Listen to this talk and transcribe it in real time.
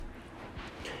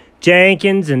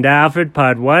Jenkins and Alfred,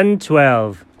 part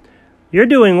 112. You're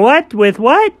doing what with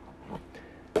what?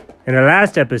 In the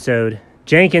last episode,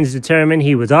 Jenkins determined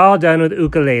he was all done with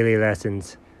ukulele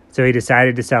lessons, so he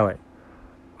decided to sell it.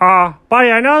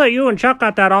 Buddy, I know that you and Chuck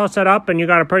got that all set up and you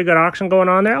got a pretty good auction going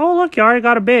on there. Oh, look, you already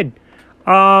got a bid.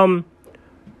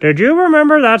 Did you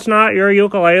remember that's not your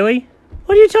ukulele?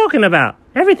 What are you talking about?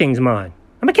 Everything's mine.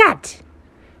 I'm a cat.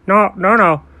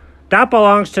 No. That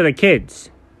belongs to the kids.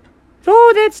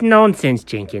 Oh, that's nonsense,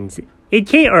 Jenkins.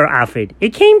 Alfred.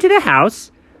 It came to the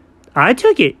house. I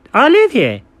took it. I live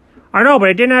here. I know, but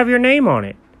it didn't have your name on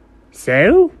it.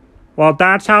 So? Well,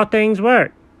 that's how things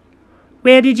work.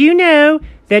 Well, did you know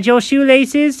that your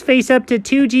shoelaces face up to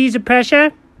 2 G's of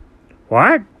pressure?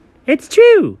 What? It's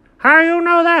true. How do you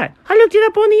know that? I looked it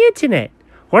up on the internet.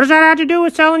 What does that have to do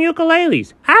with selling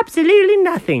ukuleles? Absolutely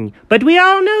nothing. But we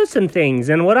all know some things,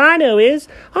 and what I know is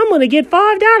I'm going to get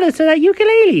 $5 for that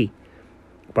ukulele.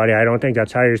 Buddy, I don't think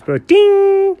that's how you're supposed to...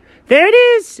 Ding! There it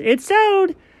is. It's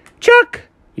sold. Chuck!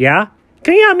 Yeah?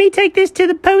 Can you help me take this to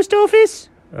the post office?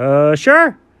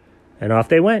 Sure. And off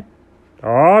they went.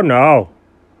 Oh, no.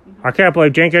 I can't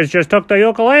believe Jenkins just took the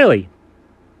ukulele.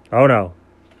 Oh, no.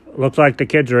 Looks like the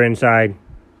kids are inside.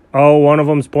 Oh, one of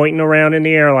them's pointing around in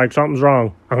the air like something's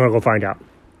wrong. I'm going to go find out.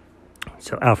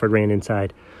 So Alfred ran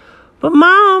inside. But,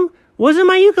 Mom, wasn't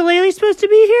my ukulele supposed to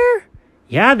be here?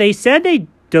 Yeah, they said they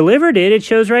delivered it. It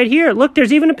shows right here. Look,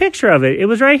 there's even a picture of it. It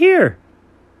was right here.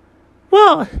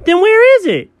 Well, then where is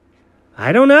it?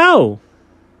 I don't know.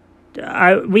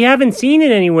 We haven't seen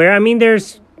it anywhere. I mean,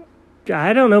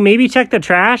 I don't know, maybe check the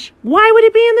trash. Why would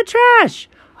it be in the trash?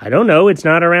 I don't know. It's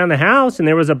not around the house, and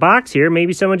there was a box here.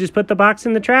 Maybe someone just put the box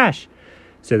in the trash.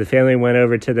 So the family went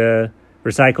over to the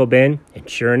recycle bin, and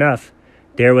sure enough,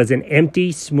 there was an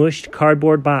empty, smushed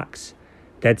cardboard box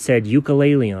that said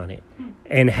ukulele on it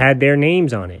and had their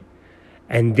names on it.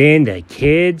 And then the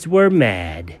kids were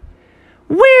mad.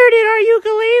 Where did our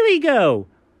ukulele go?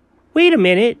 Wait a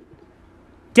minute.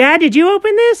 Dad, did you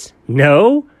open this?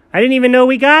 No, I didn't even know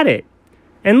we got it.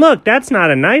 And look, that's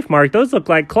not a knife mark. Those look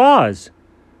like claws.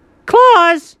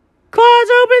 Claws? Claws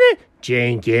open it?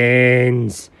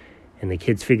 Jenkins. And the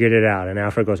kids figured it out. And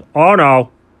Alfred goes, oh,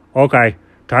 no. Okay,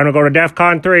 time to go to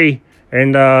DEFCON 3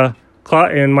 in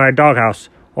my doghouse.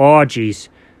 Oh, jeez.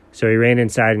 So he ran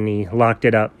inside and he locked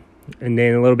it up. And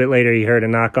then a little bit later, he heard a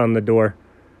knock on the door,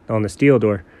 on the steel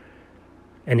door.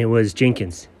 And it was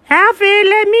Jenkins. Alfred,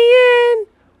 let me in.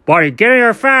 Buddy, get in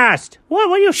here fast. What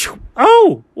are you...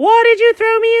 Oh, why did you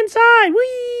throw me inside?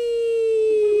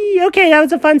 Whee! Okay, that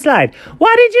was a fun slide.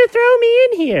 Why did you throw me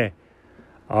in here?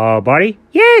 Buddy?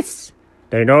 Yes.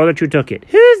 They know that you took it.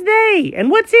 Who's they? And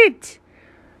what's it?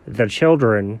 The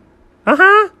children.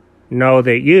 Uh-huh. Know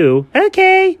that you...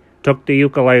 Okay. Took the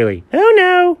ukulele. Oh,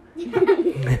 no.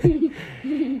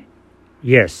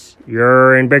 Yes,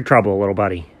 you're in big trouble, little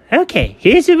buddy. Okay,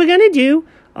 here's what we're going to do.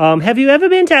 Have you ever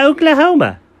been to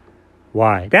Oklahoma?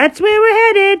 Why? That's where we're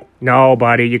headed. No,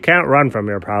 buddy, you can't run from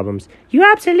your problems. You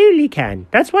absolutely can.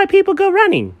 That's why people go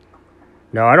running.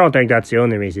 No, I don't think that's the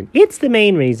only reason. It's the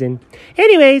main reason.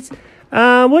 Anyways,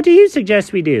 what do you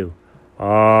suggest we do?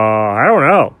 I don't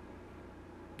know.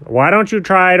 Why don't you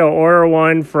try to order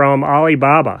one from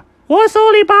Alibaba? What's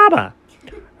Alibaba?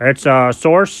 It's a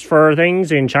source for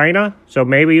things in China, so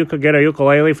maybe you could get a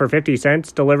ukulele for 50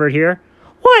 cents delivered here.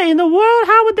 What in the world?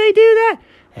 How would they do that?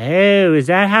 Oh, is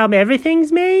that how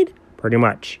everything's made? Pretty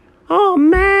much. Oh,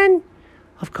 man.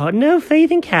 I've got no faith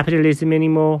in capitalism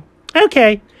anymore.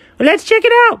 Okay, well, let's check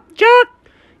it out. Chuck?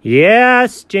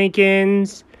 Yes,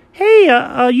 Jenkins. Hey,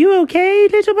 are you okay,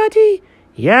 little buddy?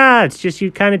 Yeah, it's just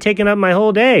you kind of taking up my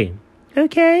whole day.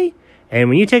 Okay. And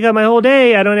when you take up my whole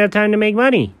day, I don't have time to make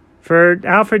money for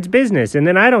Alfred's business, and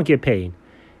then I don't get paid.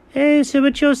 Oh, so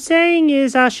what you're saying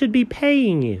is I should be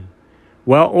paying you.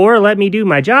 Well, or let me do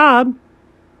my job.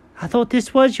 I thought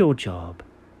this was your job.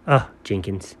 Oh,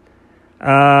 Jenkins.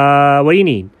 What do you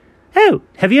need? Oh,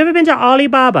 have you ever been to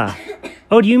Alibaba?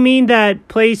 Oh, do you mean that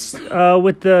place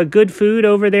with the good food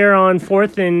over there on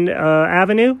 4th and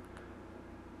Avenue?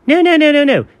 No.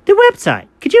 The website.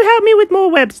 Could you help me with more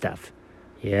web stuff?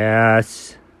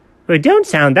 Yes. Well, don't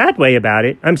sound that way about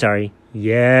it. I'm sorry.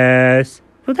 Yes.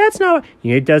 Well, that's not...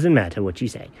 It doesn't matter what you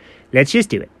say. Let's just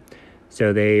do it.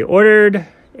 So they ordered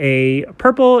a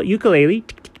purple ukulele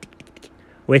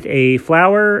with a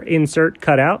flower insert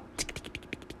cutout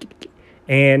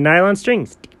and nylon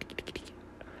strings.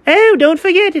 Oh, don't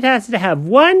forget it has to have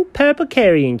one purple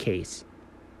carrying case.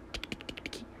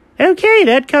 Okay,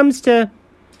 that comes to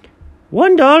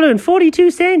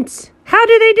 $1.42. How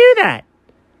do they do that?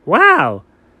 Wow.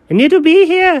 And it'll be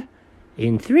here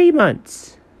in 3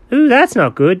 months. Ooh, that's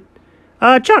not good.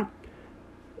 Chuck,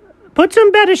 Put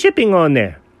some better shipping on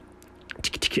there.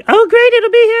 Oh, great, it'll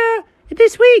be here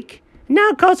this week. Now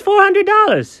it costs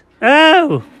 $400.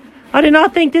 Oh, I did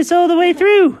not think this all the way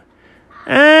through.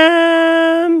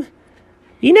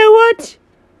 You know what?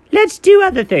 Let's do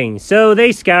other things. So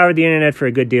they scoured the internet for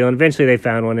a good deal, and eventually they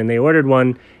found one, and they ordered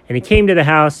one, and it came to the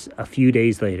house a few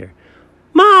days later.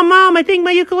 Mom, I think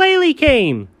my ukulele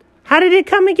came. How did it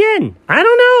come again? I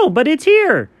don't know, but it's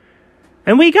here.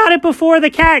 And we got it before the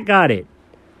cat got it.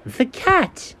 The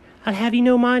cat? I'll have you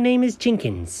know my name is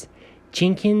Jenkins.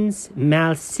 Jenkins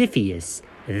Malsifius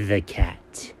the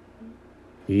cat.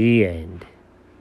 The end.